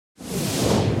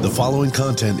The following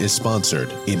content is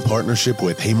sponsored in partnership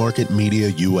with Haymarket Media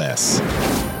US.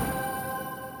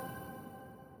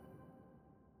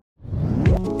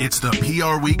 It's the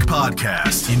PR Week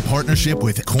podcast in partnership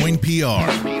with Coyne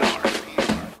PR.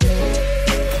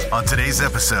 On today's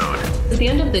episode, at the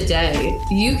end of the day,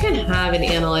 you can have an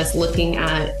analyst looking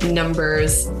at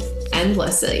numbers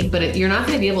endlessly, but you're not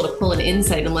going to be able to pull an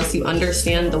insight unless you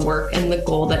understand the work and the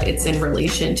goal that it's in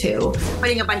relation to.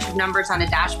 Putting a bunch of numbers on a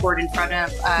dashboard in front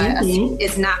of us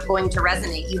is not going to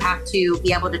resonate. You have to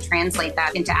be able to translate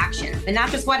that into action. And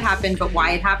not just what happened, but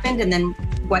why it happened, and then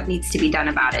what needs to be done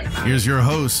about it. Here's your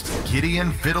host,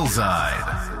 Gideon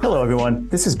Fiddleside. Hello, everyone.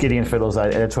 This is Gideon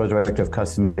Fiddleside, Editorial Director of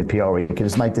Custom at PR Week. It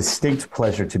is my distinct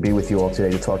pleasure to be with you all today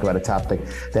to talk about a topic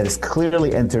that has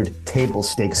clearly entered table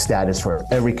stakes status for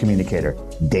every communicator: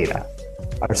 data.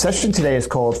 Our session today is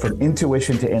called From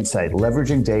Intuition to Insight,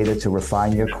 Leveraging Data to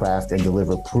Refine Your Craft and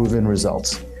Deliver Proven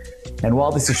Results. And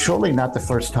while this is surely not the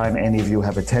first time any of you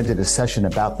have attended a session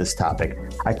about this topic,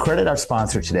 I credit our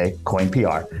sponsor today, Coyne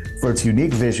PR, for its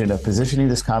unique vision of positioning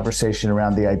this conversation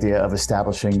around the idea of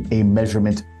establishing a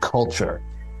measurement culture.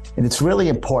 And it's really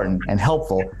important and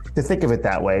helpful to think of it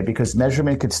that way, because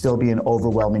measurement could still be an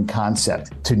overwhelming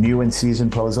concept to new and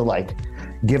seasoned pros alike,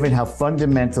 given how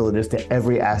fundamental it is to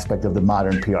every aspect of the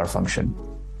modern PR function.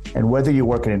 And whether you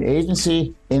work in an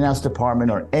agency, in-house department,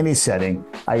 or any setting,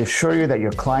 I assure you that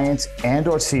your clients and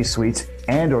or C-suites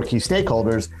and or key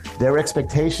stakeholders, their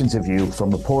expectations of you,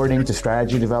 from reporting to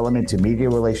strategy development to media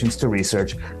relations to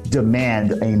research,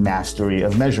 demand a mastery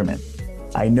of measurement.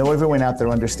 I know everyone out there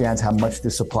understands how much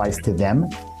this applies to them,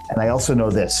 and I also know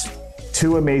this.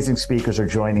 Two amazing speakers are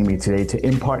joining me today to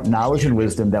impart knowledge and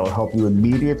wisdom that will help you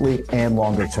immediately and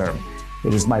longer term.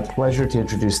 It is my pleasure to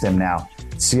introduce them now.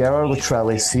 Sierra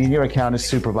Latrelli, Senior Accountant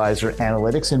Supervisor,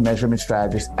 Analytics and Measurement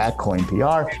Strategist at Coyne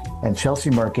PR, and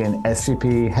Chelsea Merkin,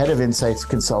 SVP, Head of Insights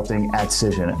Consulting at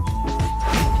Cision.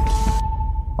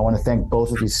 I want to thank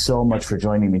both of you so much for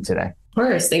joining me today. Of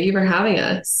course. Thank you for having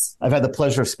us. I've had the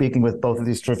pleasure of speaking with both of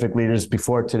these terrific leaders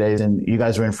before today, and you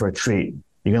guys are in for a treat.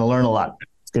 You're going to learn a lot.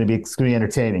 It's going to be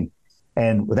entertaining.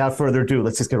 And without further ado,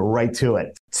 let's just get right to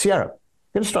it. Sierra, I'm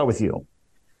going to start with you.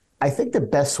 I think the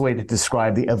best way to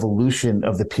describe the evolution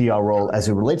of the PR role as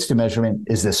it relates to measurement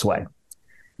is this way.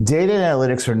 Data and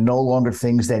analytics are no longer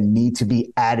things that need to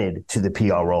be added to the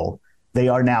PR role. They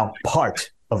are now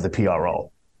part of the PR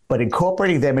role. But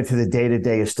incorporating them into the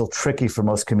day-to-day is still tricky for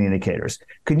most communicators.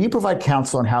 Can you provide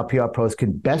counsel on how PR pros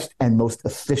can best and most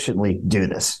efficiently do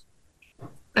this?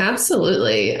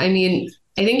 Absolutely. I mean,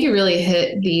 I think you really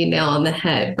hit the nail on the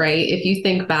head, right? If you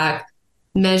think back,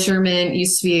 measurement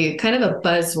used to be kind of a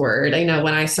buzzword. I know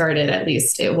when I started, at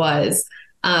least it was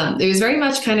very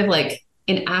much kind of like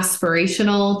an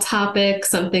aspirational topic,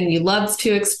 something you loved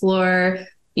to explore.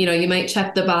 You know, you might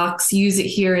check the box, use it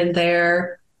here and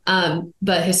there.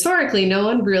 But historically, no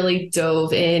one really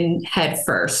dove in head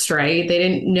first, right? They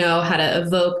didn't know how to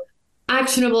evoke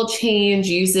actionable change,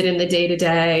 use it in the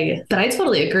day-to-day. But I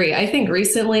totally agree. I think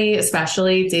recently,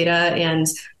 especially data and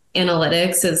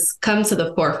analytics has come to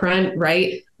the forefront,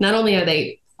 right? Not only are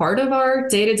they part of our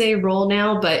day-to-day role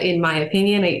now, but in my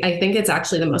opinion, I think it's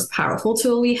actually the most powerful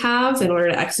tool we have in order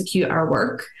to execute our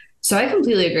work. So I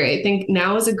completely agree. I think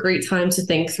now is a great time to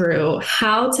think through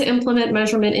how to implement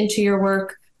measurement into your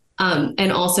work,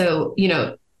 and also, you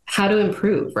know, how to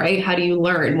improve, right? How do you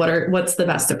learn? What's the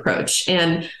best approach?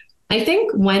 And I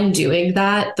think when doing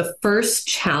that, the first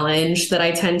challenge that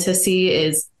I tend to see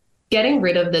is getting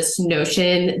rid of this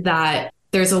notion that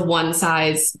there's a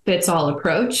one-size-fits-all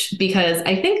approach, because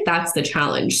I think that's the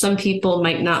challenge. Some people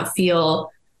might not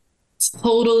feel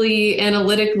totally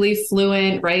analytically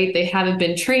fluent, right? They haven't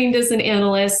been trained as an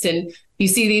analyst, and you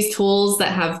see these tools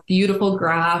that have beautiful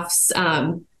graphs.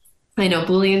 I know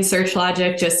Boolean search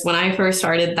logic, just when I first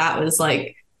started, that was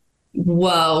like,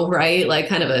 whoa, right? Like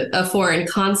kind of a foreign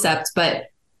concept. But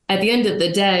at the end of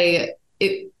the day,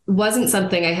 it wasn't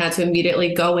something I had to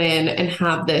immediately go in and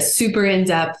have this super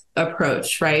in-depth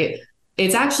approach, right?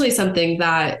 It's actually something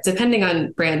that, depending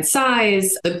on brand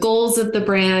size, the goals of the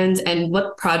brand, and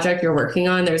what project you're working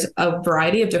on, there's a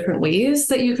variety of different ways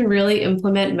that you can really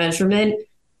implement measurement.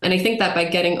 And I think that by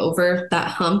getting over that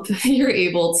hump, you're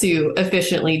able to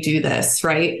efficiently do this,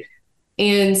 right?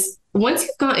 And once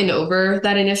you've gotten over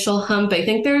that initial hump, I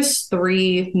think there's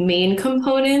three main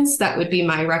components that would be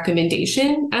my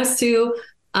recommendation as to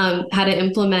how to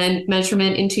implement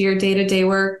measurement into your day-to-day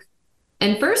work.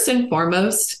 And first and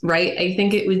foremost, right, I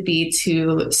think it would be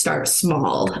to start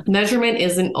small. Measurement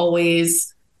isn't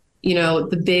always, you know,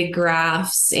 the big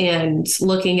graphs and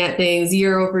looking at things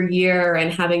year over year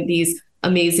and having these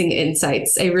amazing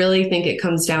insights. I really think it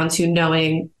comes down to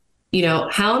knowing,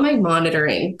 how am I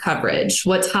monitoring coverage?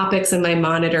 What topics am I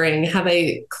monitoring? Have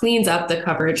I cleaned up the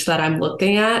coverage that I'm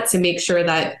looking at to make sure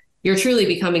that you're truly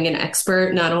becoming an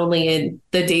expert, not only in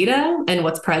the data and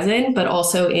what's present, but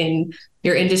also in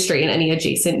your industry and any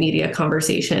adjacent media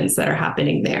conversations that are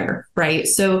happening there, right?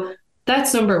 So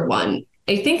that's number one.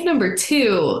 I think number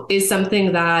two is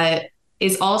something that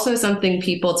is also something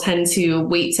people tend to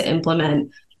wait to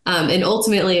implement. And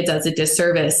ultimately it does a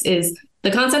disservice, is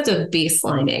the concept of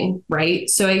baselining, right?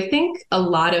 So I think a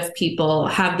lot of people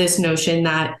have this notion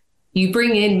that you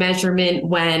bring in measurement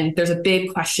when there's a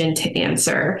big question to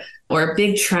answer or a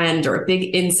big trend or a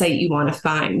big insight you want to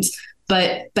find.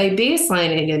 But by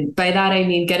baselining, and by that I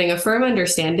mean getting a firm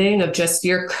understanding of just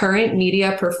your current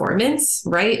media performance,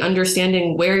 right?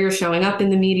 Understanding where you're showing up in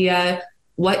the media,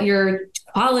 what your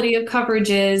quality of coverage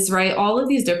is, right? All of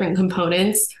these different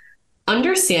components.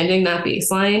 Understanding that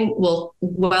baseline will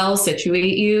well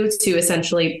situate you to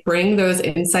essentially bring those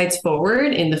insights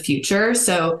forward in the future.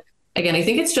 So again, I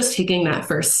think it's just taking that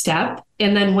first step.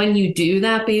 And then when you do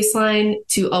that baseline,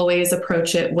 to always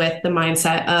approach it with the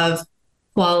mindset of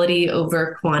quality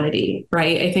over quantity,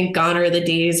 right? I think gone are the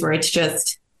days where it's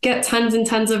just get tons and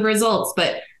tons of results,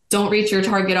 but don't reach your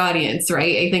target audience,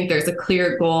 right? I think there's a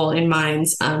clear goal in mind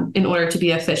in order to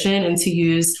be efficient and to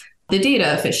use the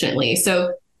data efficiently.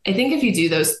 So I think if you do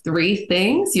those three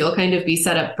things, you'll kind of be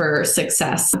set up for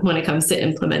success when it comes to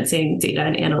implementing data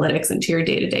and analytics into your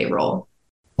day-to-day role.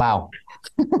 Wow.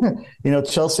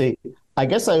 Chelsea, I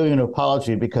guess I owe you an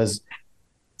apology because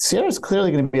Sierra's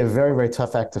clearly going to be a very, very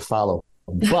tough act to follow.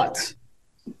 But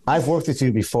I've worked with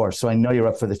you before, so I know you're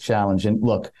up for the challenge. And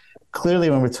look,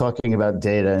 clearly when we're talking about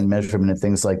data and measurement and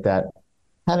things like that,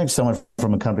 having someone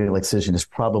from a company like Cision is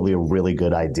probably a really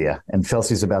good idea. And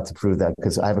Chelsea's about to prove that,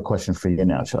 because I have a question for you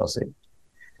now, Chelsea.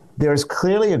 There's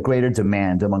clearly a greater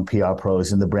demand among PR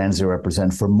pros and the brands they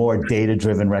represent for more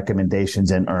data-driven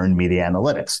recommendations and earned media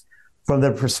analytics. From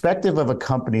the perspective of a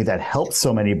company that helps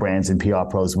so many brands and PR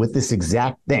pros with this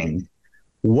exact thing,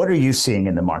 what are you seeing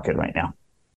in the market right now?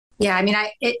 Yeah, I mean,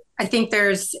 I think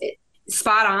there's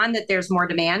spot on that there's more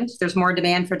demand. There's more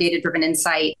demand for data-driven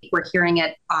insight. We're hearing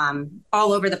it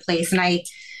all over the place. And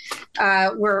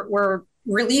we're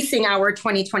releasing our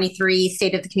 2023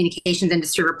 State of the Communications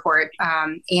Industry Report.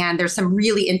 And there's some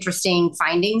really interesting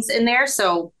findings in there.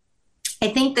 So I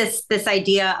think this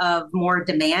idea of more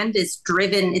demand is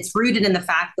it's rooted in the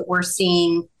fact that we're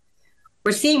seeing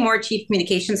more chief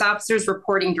communications officers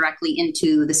reporting directly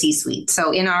into the C-suite.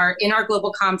 So in our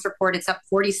global comms report, it's up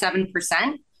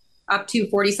 47%, up to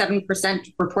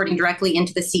 47% reporting directly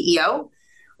into the CEO,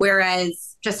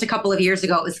 whereas just a couple of years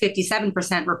ago, it was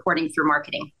 57% reporting through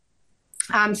marketing.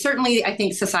 Certainly, I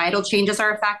think societal changes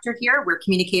are a factor here, where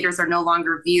communicators are no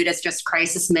longer viewed as just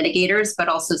crisis mitigators, but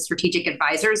also strategic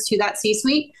advisors to that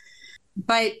C-suite.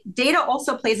 But data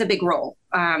also plays a big role.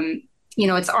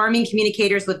 It's arming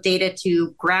communicators with data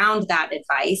to ground that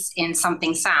advice in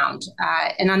something sound.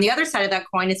 And on the other side of that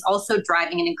coin, it's also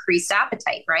driving an increased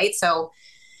appetite, right? So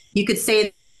you could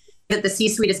say that the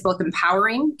C-suite is both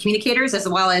empowering communicators as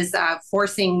well as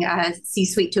forcing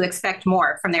C-suite to expect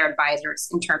more from their advisors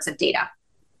in terms of data.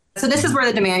 So this is where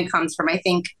the demand comes from. I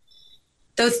think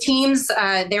those teams,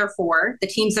 therefore, the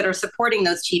teams that are supporting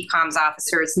those chief comms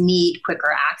officers need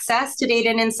quicker access to data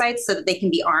and insights so that they can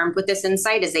be armed with this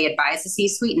insight as they advise the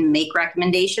C-suite and make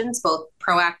recommendations, both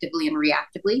proactively and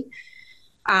reactively.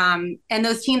 And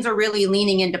those teams are really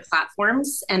leaning into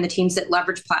platforms and the teams that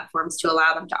leverage platforms to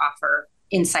allow them to offer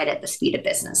insight at the speed of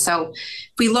business. So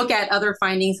if we look at other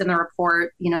findings in the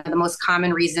report, the most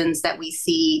common reasons that we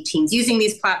see teams using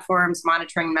these platforms,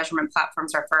 monitoring and measurement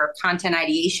platforms, are for content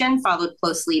ideation, followed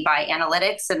closely by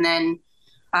analytics, and then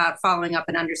following up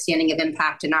an understanding of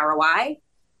impact and ROI.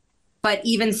 But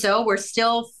even so, we're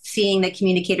still seeing that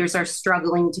communicators are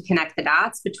struggling to connect the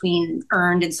dots between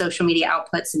earned and social media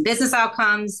outputs and business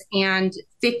outcomes. And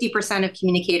 50% of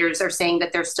communicators are saying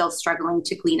that they're still struggling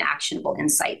to glean actionable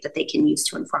insight that they can use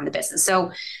to inform the business.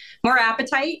 So more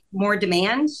appetite, more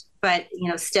demand, but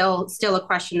still a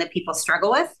question that people struggle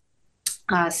with.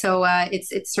 So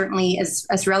it's certainly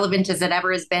as relevant as it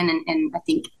ever has been, and I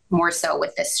think more so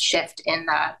with this shift in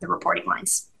the reporting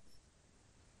lines.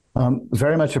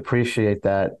 Very much appreciate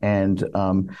that. And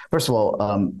first of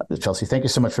all, Chelsea, thank you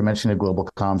so much for mentioning the Global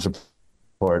Comms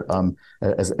Report.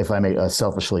 As if I may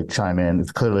selfishly chime in,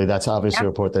 clearly that's obviously a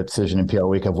report that Cision and PR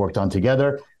Week have worked on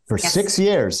together for 6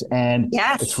 years. And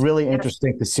it's really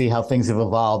interesting to see how things have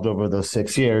evolved over those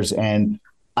 6 years. And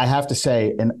I have to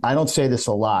say, and I don't say this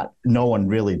a lot, no one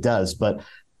really does, but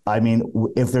I mean,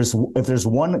 if there's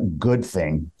one good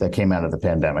thing that came out of the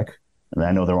pandemic, and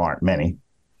I know there aren't many,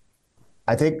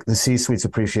 I think the C-suite's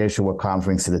appreciation what Comm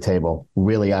brings to the table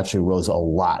really actually rose a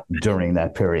lot during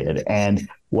that period. And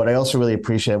what I also really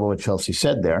appreciate what Chelsea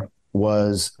said there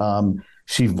was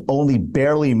she only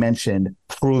barely mentioned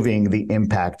proving the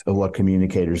impact of what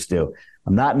communicators do.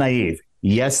 I'm not naive.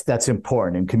 Yes, that's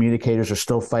important, and communicators are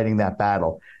still fighting that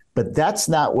battle. But that's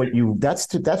not what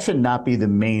that should not be the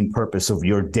main purpose of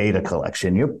your data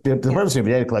collection. The purpose of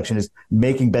your data collection is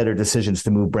making better decisions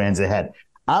to move brands ahead.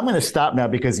 I'm going to stop now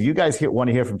because you guys want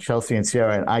to hear from Chelsea and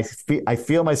Sierra, and I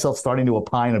feel myself starting to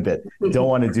opine a bit. Don't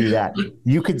want to do that.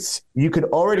 You could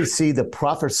already see the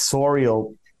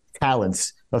professorial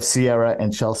talents of Sierra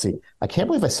and Chelsea. I can't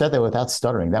believe I said that without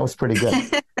stuttering. That was pretty good.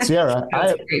 Sierra,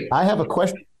 I have a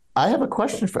question. I have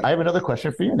another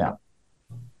question for you now.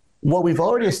 What we've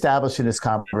already established in this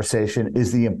conversation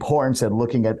is the importance of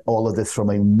looking at all of this from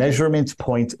a measurement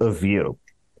point of view.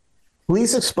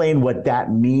 Please explain what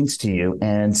that means to you.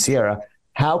 And Sierra,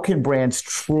 how can brands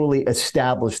truly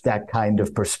establish that kind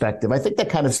of perspective? I think that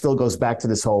kind of still goes back to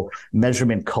this whole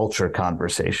measurement culture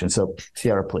conversation. So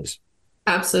Sierra, please.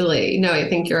 Absolutely. No, I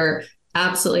think you're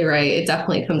absolutely right. It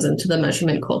definitely comes into the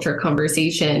measurement culture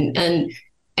conversation. And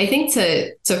I think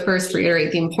to first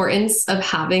reiterate the importance of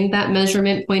having that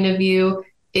measurement point of view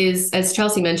is, as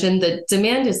Chelsea mentioned, the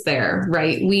demand is there,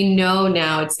 right? We know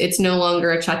now it's no longer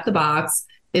a check the box.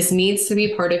 This needs to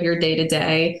be part of your day to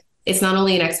day. It's not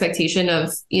only an expectation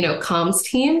of, comms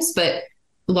teams, but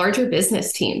larger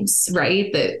business teams,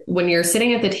 right? That when you're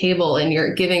sitting at the table and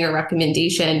you're giving a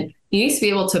recommendation, you need to be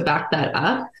able to back that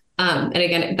up. And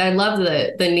again, I love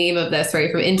the name of this,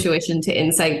 right? From intuition to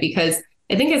insight, because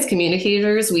I think as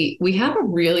communicators, we have a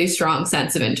really strong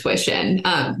sense of intuition.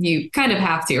 You kind of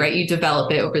have to, right? You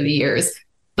develop it over the years.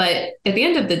 But at the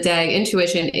end of the day,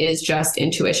 intuition is just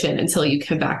intuition until you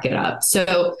can back it up.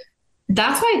 So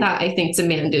that's why I think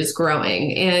demand is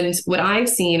growing. And what I've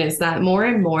seen is that more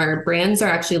and more brands are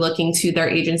actually looking to their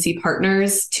agency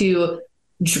partners to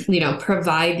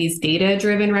provide these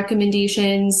data-driven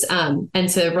recommendations and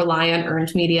to rely on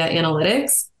earned media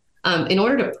analytics in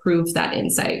order to prove that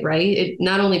insight, right? It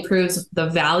not only proves the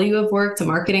value of work to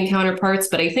marketing counterparts,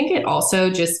 but I think it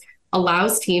also just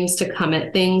allows teams to come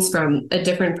at things from a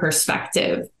different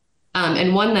perspective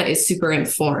and one that is super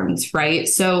informed, right?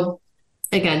 So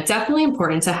again, definitely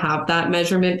important to have that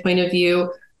measurement point of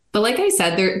view. But like I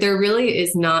said, there really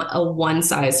is not a one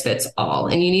size fits all.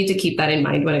 And you need to keep that in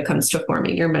mind when it comes to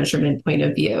forming your measurement point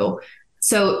of view.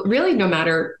 So really, no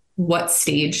matter what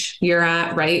stage you're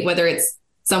at, right? Whether it's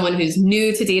someone who's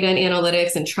new to data and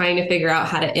analytics and trying to figure out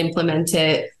how to implement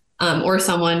it, or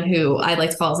someone who I'd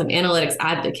like to call as an analytics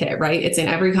advocate, right? It's in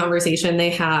every conversation they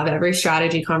have, every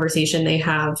strategy conversation they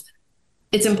have.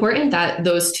 It's important that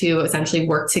those two essentially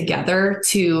work together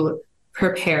to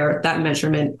prepare that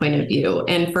measurement point of view.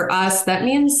 And for us, that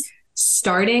means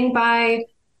starting by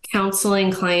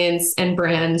counseling clients and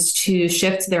brands to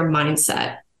shift their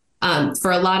mindset.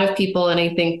 For a lot of people, and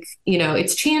I think,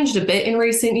 it's changed a bit in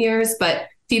recent years, but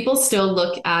people still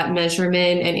look at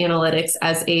measurement and analytics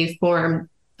as a form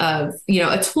of,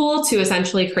 a tool to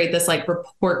essentially create this like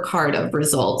report card of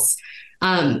results.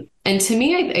 And to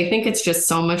me, I think it's just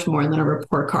so much more than a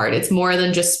report card. It's more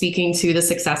than just speaking to the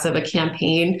success of a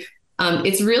campaign.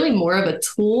 It's really more of a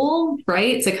tool,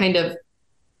 right, to kind of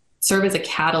serve as a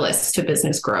catalyst to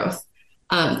business growth.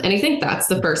 And I think that's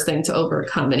the first thing to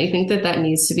overcome. And I think that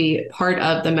needs to be part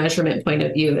of the measurement point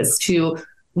of view as to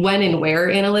when and where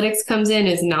analytics comes in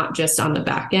is not just on the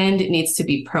back end. It needs to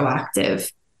be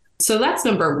proactive. So that's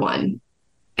number one.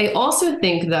 I also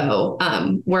think, though,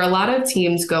 where a lot of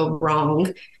teams go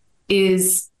wrong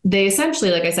is they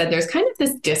essentially, like I said, there's kind of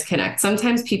this disconnect.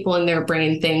 Sometimes people in their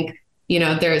brain think,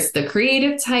 there's the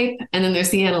creative type and then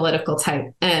there's the analytical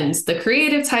type. And the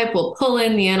creative type will pull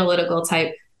in the analytical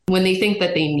type when they think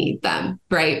that they need them,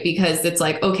 right? Because it's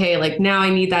like, okay, like now I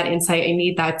need that insight, I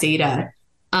need that data.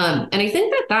 And I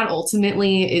think that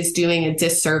ultimately is doing a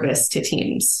disservice to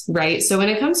teams, right? So when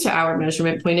it comes to our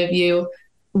measurement point of view,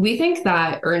 we think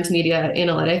that earned media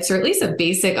analytics, or at least a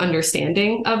basic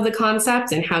understanding of the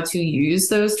concept and how to use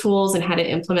those tools and how to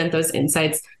implement those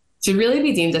insights, should really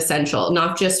be deemed essential,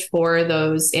 not just for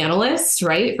those analysts,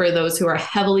 right? For those who are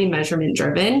heavily measurement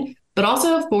driven, but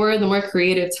also for the more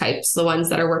creative types, the ones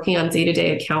that are working on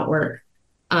day-to-day account work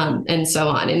and so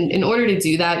on. And in order to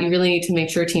do that, you really need to make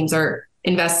sure teams are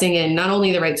investing in not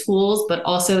only the right tools, but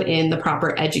also in the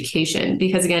proper education,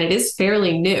 because again, it is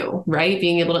fairly new, right?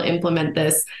 Being able to implement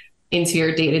this into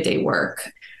your day-to-day work.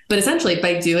 But essentially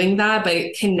by doing that,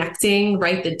 by connecting,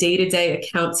 right, the day-to-day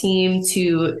account team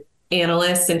to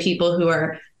analysts and people who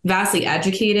are vastly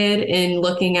educated in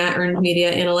looking at earned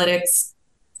media analytics,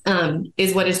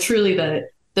 is what is truly the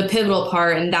pivotal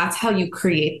part. And that's how you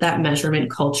create that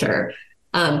measurement culture.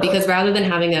 Because rather than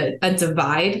having a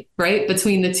divide, right,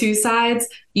 between the two sides,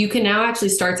 you can now actually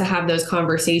start to have those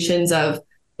conversations of,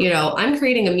 I'm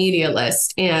creating a media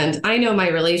list and I know my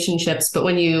relationships, but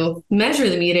when you measure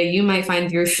the media, you might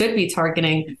find you should be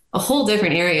targeting a whole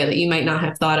different area that you might not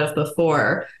have thought of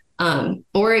before.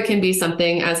 Or it can be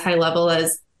something as high level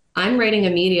as I'm writing a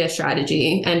media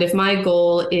strategy. And if my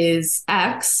goal is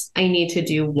X, I need to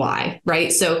do Y,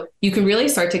 right? So you can really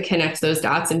start to connect those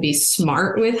dots and be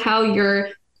smart with how you're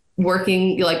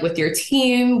working, like with your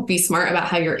team, be smart about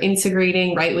how you're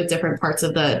integrating, right, with different parts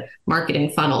of the marketing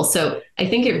funnel. So I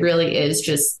think it really is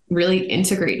just really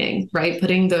integrating, right,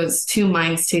 putting those two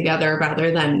minds together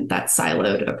rather than that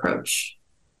siloed approach.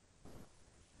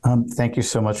 Thank you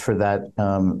so much for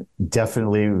that.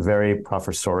 Definitely very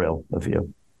professorial of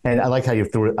you. And I like how you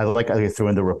threw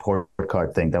in the report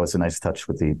card thing. That was a nice touch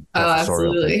with the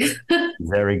professorial absolutely. thing.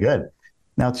 Very good.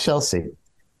 Now, Chelsea,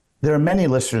 there are many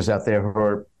listeners out there who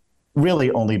are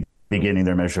really only beginning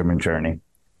their measurement journey.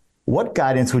 What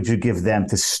guidance would you give them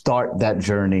to start that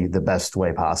journey the best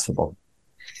way possible?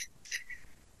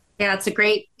 Yeah, it's a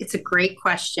great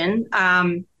question.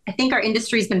 I think our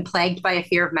industry has been plagued by a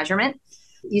fear of measurement.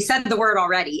 You said the word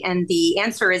already, and the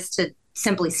answer is to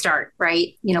simply start,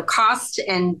 right? Cost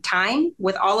and time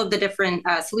with all of the different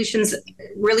solutions,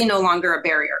 really no longer a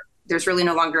barrier. There's really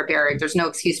no longer a barrier. There's no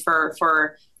excuse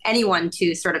for anyone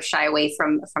to sort of shy away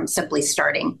from simply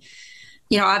starting.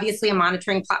 Obviously a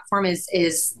monitoring platform is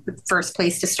the first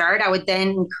place to start. I would then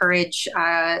encourage,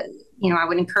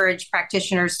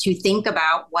 practitioners to think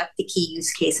about what the key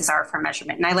use cases are for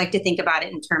measurement. And I like to think about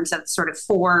it in terms of sort of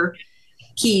 4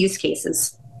 key use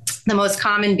cases. The most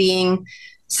common being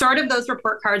sort of those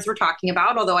report cards we're talking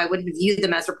about, although I wouldn't view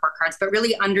them as report cards, but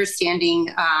really understanding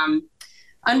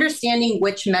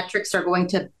which metrics are going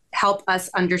to help us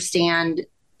understand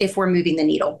if we're moving the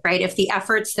needle, right? If the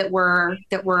efforts that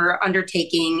we're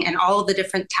undertaking and all of the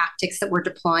different tactics that we're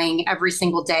deploying every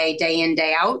single day in,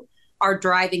 day out, are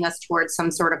driving us towards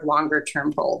some sort of longer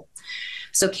term goal.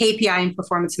 So KPI and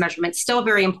performance measurement, still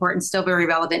very important, still very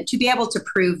relevant to be able to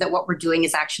prove that what we're doing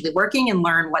is actually working and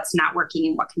learn what's not working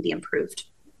and what can be improved.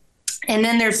 And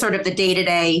then there's sort of the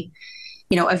day-to-day,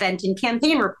 event and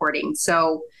campaign reporting.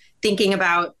 So thinking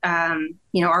about,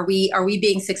 are we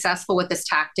being successful with this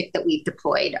tactic that we've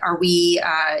deployed?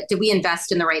 Did we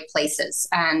invest in the right places?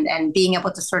 And being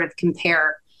able to sort of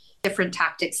compare different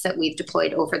tactics that we've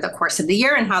deployed over the course of the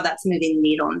year and how that's moving the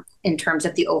needle in terms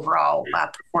of the overall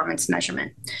performance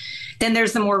measurement. Then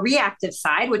there's the more reactive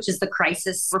side, which is the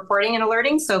crisis reporting and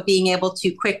alerting. So being able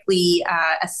to quickly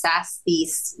assess the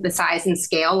size and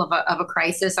scale of a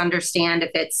crisis, understand if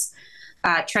it's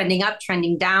trending up,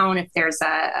 trending down, if there's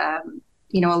a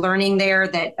learning there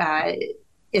that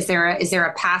is there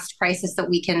a past crisis that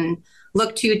we can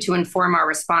look to inform our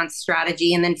response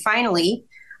strategy. And then finally,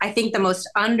 I think the most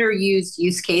underused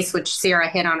use case, which Sarah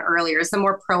hit on earlier, is the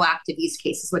more proactive use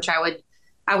cases, which I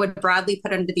would broadly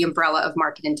put under the umbrella of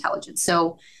market intelligence.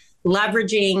 So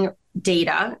leveraging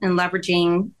data and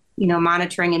leveraging,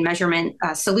 monitoring and measurement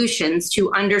solutions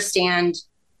to understand,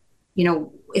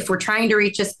 if we're trying to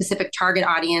reach a specific target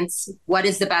audience, what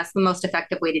is the most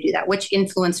effective way to do that? Which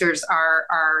influencers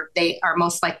are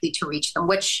most likely to reach them?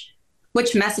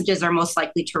 Which messages are most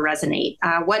likely to resonate?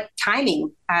 What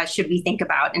timing should we think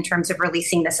about in terms of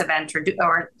releasing this event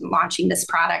or launching this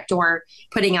product or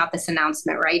putting out this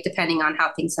announcement, right? Depending on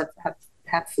how things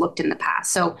have looked in the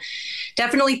past. So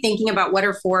definitely thinking about what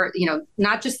are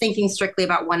not just thinking strictly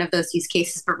about one of those use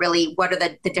cases, but really what are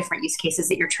the different use cases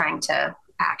that you're trying to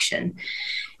action.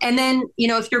 And then,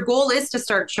 if your goal is to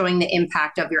start showing the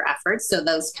impact of your efforts, so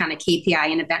those kind of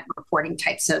KPI and event reporting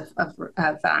types of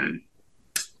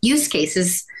use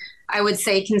cases, I would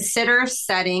say consider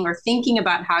setting or thinking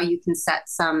about how you can set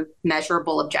some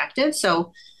measurable objectives.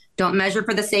 So don't measure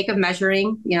for the sake of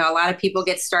measuring. A lot of people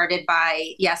get started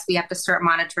by, yes, we have to start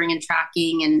monitoring and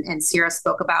tracking. And Sarah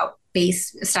spoke about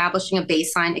establishing a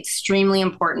baseline, extremely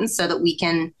important so that we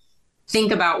can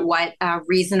think about what a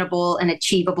reasonable and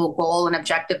achievable goal and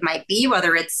objective might be,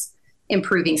 whether it's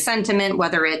improving sentiment,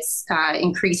 whether it's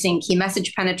increasing key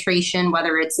message penetration,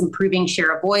 whether it's improving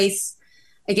share of voice.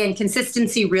 Again,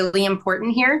 consistency really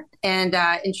important here, and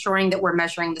ensuring that we're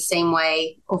measuring the same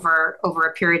way over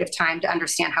a period of time to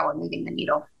understand how we're moving the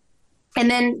needle. And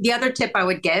then the other tip I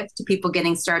would give to people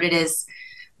getting started is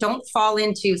don't fall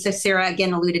into, so Sarah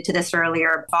again alluded to this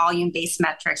earlier, volume-based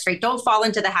metrics, right? Don't fall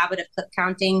into the habit of clip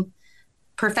counting.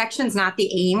 Perfection's not the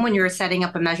aim when you're setting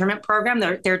up a measurement program.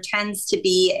 There tends to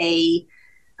be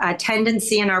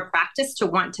tendency in our practice to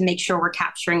want to make sure we're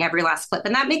capturing every last clip.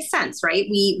 And that makes sense, right?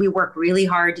 We work really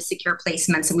hard to secure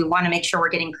placements, and we want to make sure we're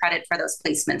getting credit for those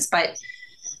placements. But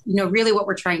really what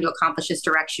we're trying to accomplish is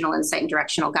directional insight and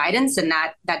directional guidance, and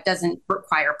that doesn't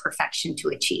require perfection to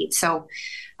achieve. So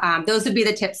those would be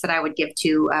the tips that I would give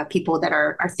to people that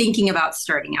are thinking about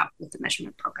starting out with the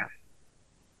measurement program.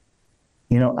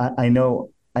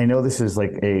 I know this is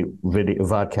like a video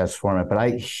vodcast format, but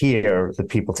I hear the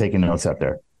people taking notes out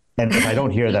there. And if I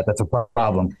don't hear that, that's a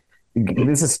problem.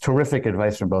 This is terrific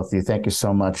advice from both of you. Thank you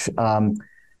so much.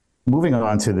 Moving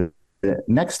on to the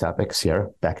next topic, Sierra,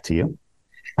 back to you.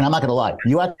 And I'm not going to lie,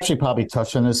 you actually probably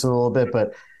touched on this a little bit,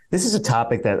 but this is a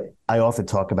topic that I often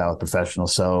talk about with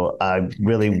professionals. So I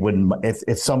really wouldn't,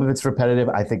 if some of it's repetitive,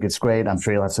 I think it's great. I'm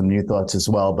sure you'll have some new thoughts as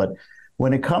well. But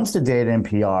when it comes to data and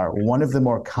PR, one of the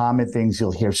more common things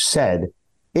you'll hear said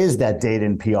is that data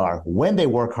and PR, when they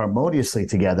work harmoniously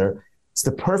together, it's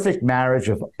the perfect marriage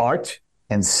of art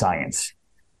and science.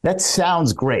 That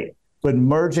sounds great, but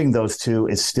merging those two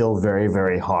is still very,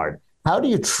 very hard. How do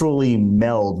you truly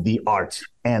meld the art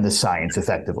and the science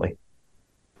effectively?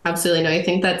 Absolutely. No, I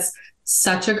think that's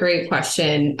such a great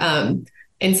question.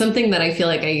 And something that I feel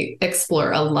like I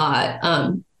explore a lot.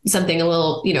 Something a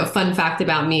little, fun fact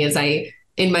about me is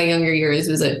in my younger years,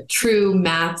 was a true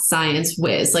math science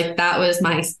whiz. Like that was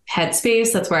my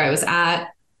headspace. That's where I was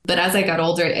at. But as I got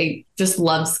older, I just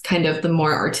loved kind of the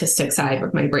more artistic side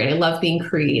of my brain. I love being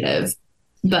creative.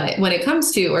 But when it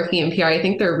comes to working in PR, I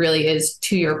think there really is,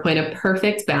 to your point, a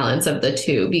perfect balance of the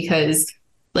two, because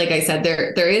like I said,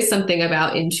 there is something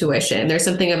about intuition. There's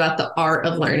something about the art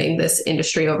of learning this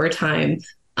industry over time,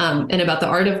 and about the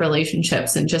art of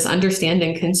relationships and just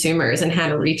understanding consumers and how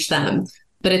to reach them.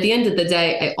 But at the end of the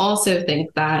day, I also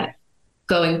think that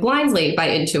going blindly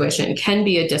by intuition can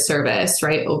be a disservice,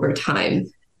 right, over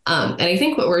time. And I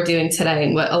think what we're doing today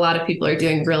and what a lot of people are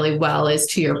doing really well is,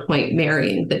 to your point,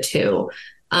 marrying the two.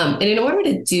 And in order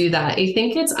to do that, I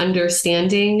think it's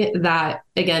understanding that,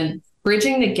 again,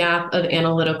 bridging the gap of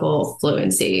analytical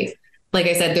fluency. Like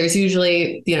I said, there's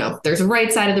usually, there's a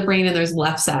right side of the brain and there's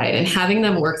left side, and having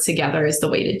them work together is the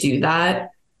way to do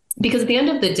that. Because at the end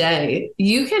of the day,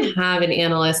 you can have an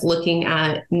analyst looking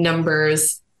at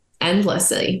numbers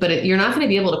endlessly, but you're not going to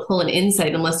be able to pull an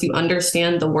insight unless you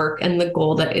understand the work and the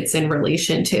goal that it's in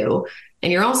relation to.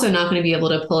 And you're also not going to be able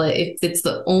to pull it if it's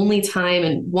the only time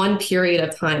in one period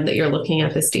of time that you're looking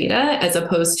at this data, as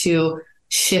opposed to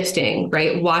shifting,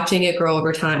 right? Watching it grow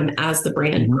over time as the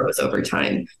brand grows over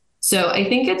time. So I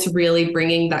think it's really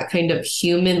bringing that kind of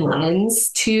human lens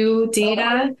to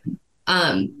data.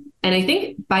 And I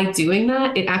think by doing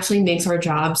that, it actually makes our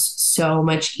jobs so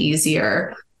much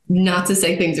easier. Not to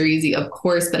say things are easy, of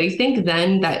course, but I think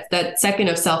then that second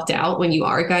of self-doubt when you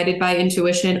are guided by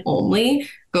intuition only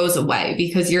goes away,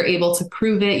 because you're able to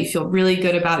prove it. You feel really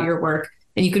good about your work,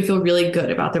 and you can feel really good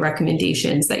about the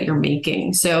recommendations that you're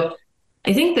making. So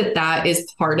I think that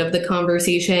is part of the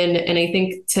conversation. And I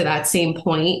think to that same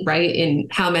point, right, in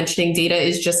how mentioning data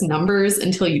is just numbers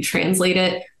until you translate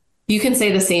it, you can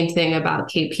say the same thing about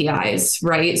KPIs,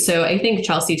 right? So I think,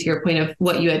 Chelsea, to your point of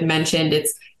what you had mentioned,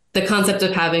 it's the concept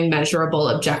of having measurable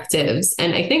objectives.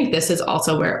 And I think this is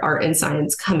also where art and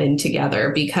science come in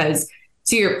together, because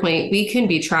to your point, we can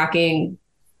be tracking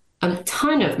a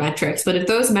ton of metrics, but if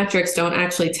those metrics don't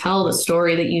actually tell the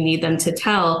story that you need them to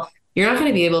tell, you're not going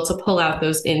to be able to pull out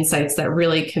those insights that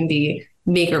really can be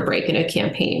make or break in a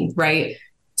campaign, right?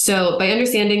 So by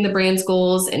understanding the brand's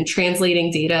goals and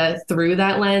translating data through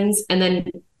that lens, and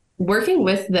then working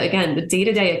with the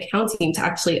day-to-day account team to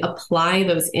actually apply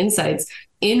those insights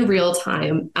in real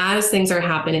time as things are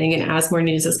happening and as more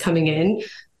news is coming in,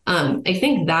 I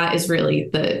think that is really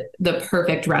the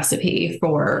perfect recipe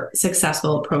for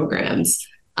successful programs.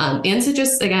 And to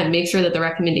just, again, make sure that the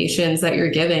recommendations that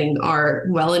you're giving are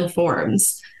well-informed.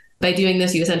 By doing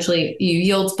this, you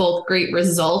yield both great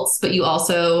results, but you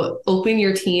also open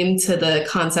your team to the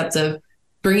concept of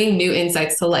bringing new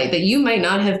insights to light that you might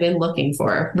not have been looking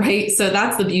for, right? So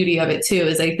that's the beauty of it too,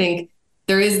 is I think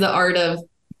there is the art of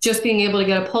just being able to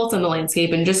get a pulse on the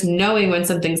landscape and just knowing when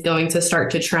something's going to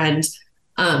start to trend.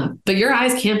 But your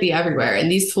eyes can't be everywhere,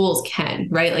 and these tools can,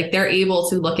 right? Like they're able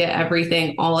to look at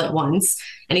everything all at once.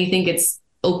 And I think it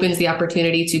opens the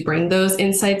opportunity to bring those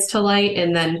insights to light.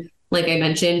 And then, like I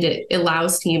mentioned, it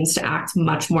allows teams to act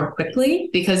much more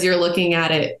quickly because you're looking at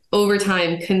it over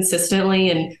time consistently.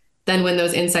 And then when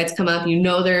those insights come up,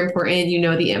 they're important,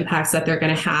 the impacts that they're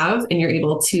going to have, and you're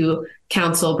able to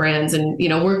counsel brands and,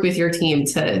 work with your team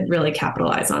to really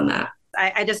capitalize on that.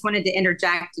 I just wanted to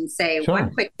interject and say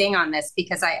one quick thing on this,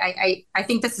 because I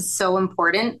think this is so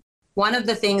important. one of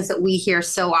the things that we hear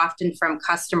so often from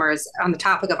customers on the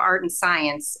topic of art and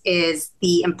science is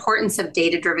the importance of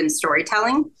data-driven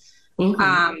storytelling.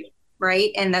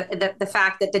 Right. And the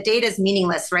fact that the data is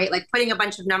meaningless, right? Like putting a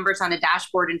bunch of numbers on a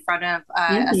dashboard in front of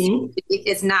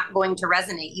is not going to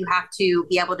resonate. You have to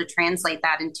be able to translate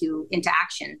that into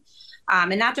action.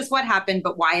 And not just what happened,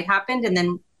 but why it happened, and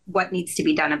then what needs to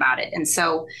be done about it. And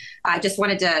so I just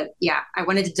wanted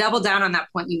to double down on that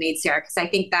point you made, Sarah, because I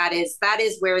think that is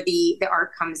where the art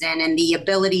comes in, and the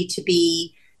ability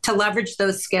to leverage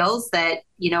those skills that,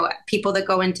 people that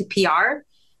go into PR,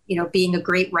 being a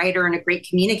great writer and a great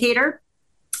communicator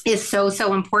is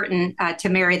so important to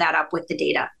marry that up with the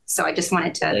data. So I just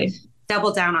wanted to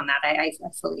double down on that. I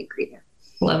fully agree there.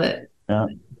 Love it.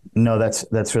 No,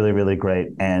 that's really, really great.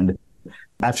 And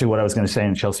actually what I was going to say,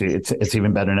 and Chelsea, it's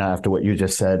even better now after what you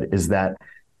just said, is that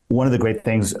one of the great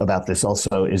things about this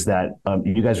also is that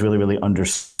you guys really, really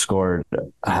underscored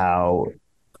how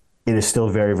it is still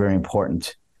very, very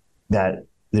important that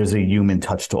there's a human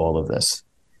touch to all of this.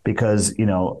 Because,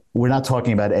 we're not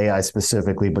talking about AI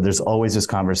specifically, but there's always this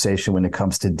conversation when it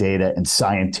comes to data and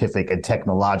scientific and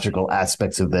technological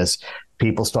aspects of this.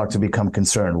 People start to become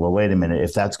concerned. Well, wait a minute,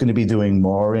 if that's going to be doing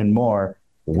more and more,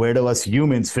 where do us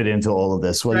humans fit into all of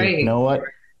this? Well, right. You know what?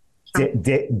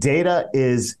 Data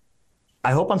is,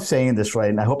 I hope I'm saying this right,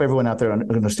 and I hope everyone out there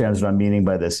understands what I'm meaning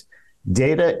by this.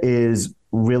 Data is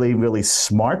really, really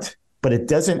smart, but it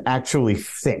doesn't actually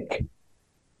think.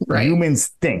 Right. Humans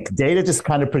think. Data just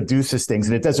kind of produces things,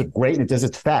 and it does it great and it does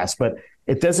it fast, but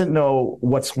it doesn't know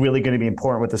what's really going to be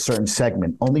important with a certain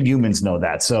segment. Only humans know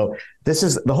that. So this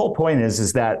is the whole point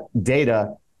is that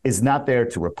data is not there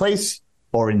to replace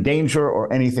or endanger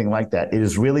or anything like that. It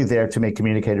is really there to make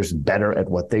communicators better at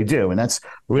what they do. And that's a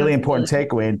really important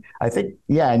takeaway. And I think,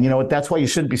 and you know what, that's why you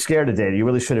shouldn't be scared of data. You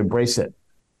really should embrace it.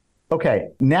 Okay,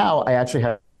 now I actually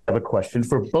have a question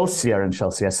for both Sierra and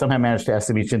Chelsea. I somehow managed to ask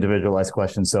them each individualized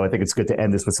question, so I think it's good to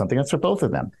end this with something that's for both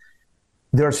of them.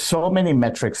 There are so many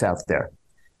metrics out there.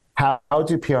 How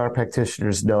do PR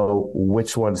practitioners know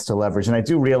which ones to leverage? And I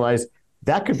do realize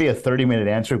that could be a 30-minute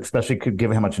answer, especially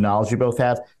given how much knowledge you both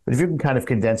have. But if you can kind of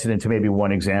condense it into maybe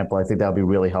one example, I think that would be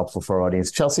really helpful for our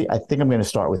audience. Chelsea, I think I'm going to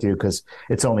start with you because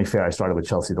it's only fair. I started with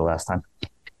Chelsea the last time.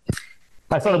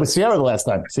 I started with Sierra the last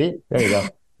time. See? There you go.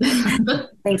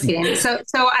 Thanks, Gideon. So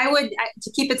I would,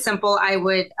 to keep it simple, I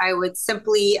would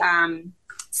simply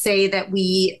say that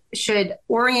we should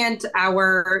orient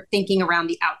our thinking around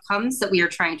the outcomes that we are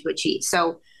trying to achieve.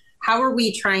 So how are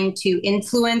we trying to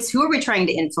influence? Who are we trying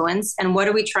to influence? And what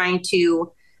are we trying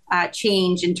to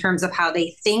change in terms of how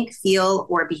they think, feel,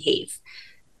 or behave?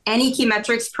 Any key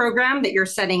metrics program that you're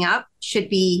setting up should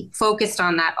be focused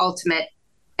on that ultimate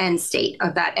end state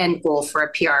of that end goal for a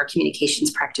PR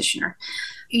communications practitioner.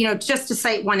 Just to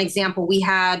cite one example, we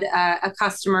had a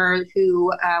customer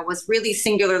who was really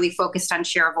singularly focused on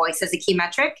share of voice as a key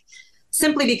metric,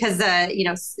 simply because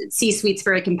the C-suite's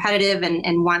very competitive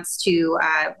and wants to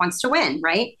win,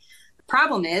 right? The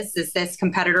problem is this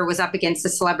competitor was up against a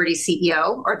celebrity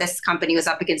CEO, or this company was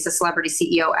up against a celebrity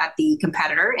CEO at the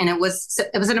competitor, and it was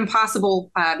an impossible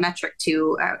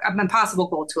impossible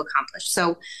goal to accomplish.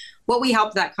 So what we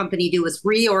helped that company do was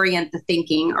reorient the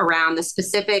thinking around the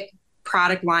specific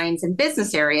product lines and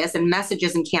business areas and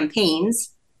messages and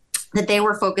campaigns that they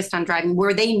were focused on driving,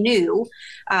 where they knew,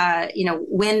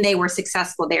 when they were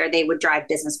successful there, they would drive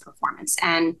business performance.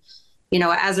 And,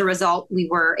 as a result, we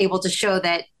were able to show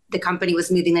that the company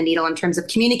was moving the needle in terms of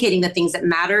communicating the things that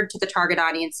mattered to the target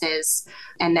audiences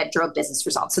and that drove business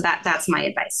results. So that's my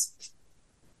advice.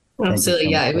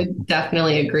 Absolutely. Yeah, I would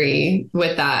definitely agree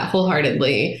with that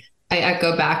wholeheartedly. I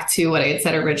echo back to what I had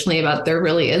said originally about there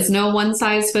really is no one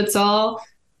size fits all,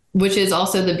 which is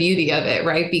also the beauty of it,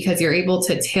 right? Because you're able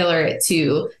to tailor it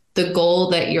to the goal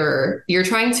that you're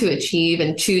trying to achieve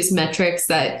and choose metrics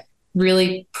that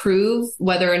really prove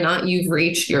whether or not you've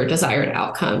reached your desired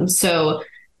outcome. So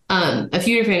a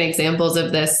few different examples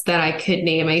of this that I could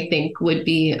name, I think would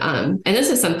be, and this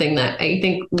is something that I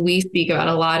think we speak about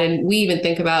a lot and we even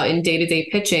think about in day-to-day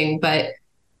pitching, but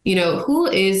who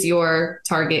is your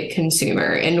target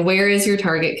consumer and where is your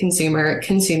target consumer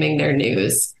consuming their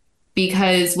news?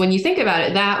 Because when you think about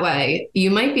it that way,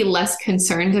 you might be less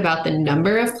concerned about the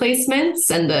number of placements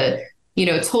and the,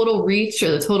 total reach or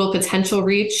the total potential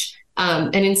reach.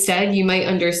 And instead, you might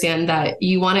understand that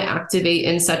you want to activate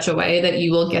in such a way that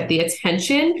you will get the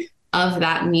attention of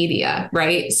that media,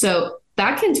 right? So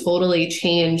that can totally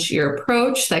change your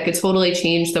approach. That could totally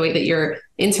change the way that you're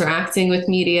interacting with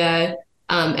media.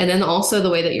 And then also the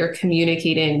way that you're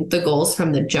communicating the goals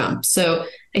from the jump. So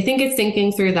I think it's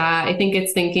thinking through that. I think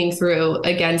it's thinking through,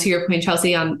 again, to your point,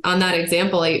 Chelsea, on that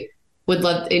example, would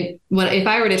love if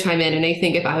I were to chime in, and I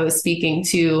think if I was speaking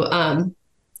to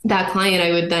that client,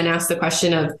 I would then ask the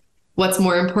question of what's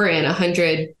more important,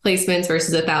 100 placements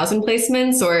versus 1,000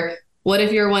 placements? Or what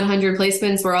if your 100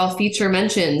 placements were all feature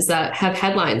mentions that have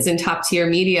headlines in top tier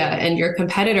media, and your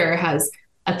competitor has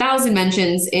 1,000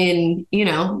 mentions in,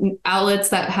 outlets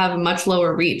that have a much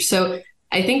lower reach? So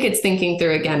I think it's thinking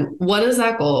through, again, what is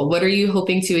that goal? What are you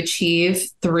hoping to achieve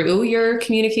through your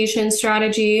communication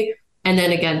strategy? And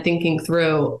then again, thinking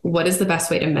through what is the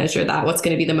best way to measure that? What's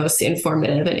going to be the most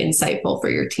informative and insightful for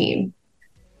your team?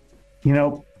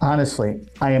 Honestly,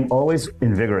 I am always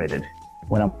invigorated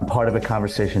when I'm part of a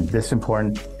conversation this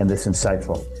important and this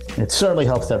insightful. And it certainly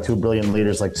helps to have two brilliant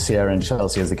leaders like Sierra and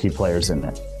Chelsea as the key players in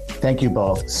it. Thank you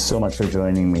both so much for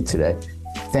joining me today.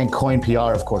 Thank Coyne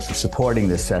PR, of course, for supporting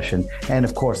this session. And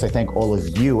of course, I thank all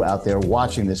of you out there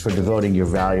watching this for devoting your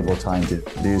valuable time to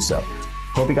do so.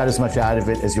 Hope you got as much out of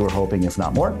it as you were hoping, if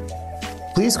not more.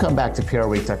 Please come back to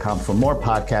prweek.com for more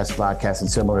podcasts, podcasts, and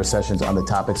similar sessions on the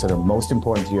topics that are most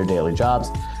important to your daily jobs.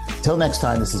 Till next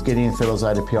time, this is Gideon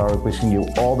Fiddleside at PR Week, wishing you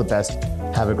all the best.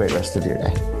 Have a great rest of your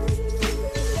day.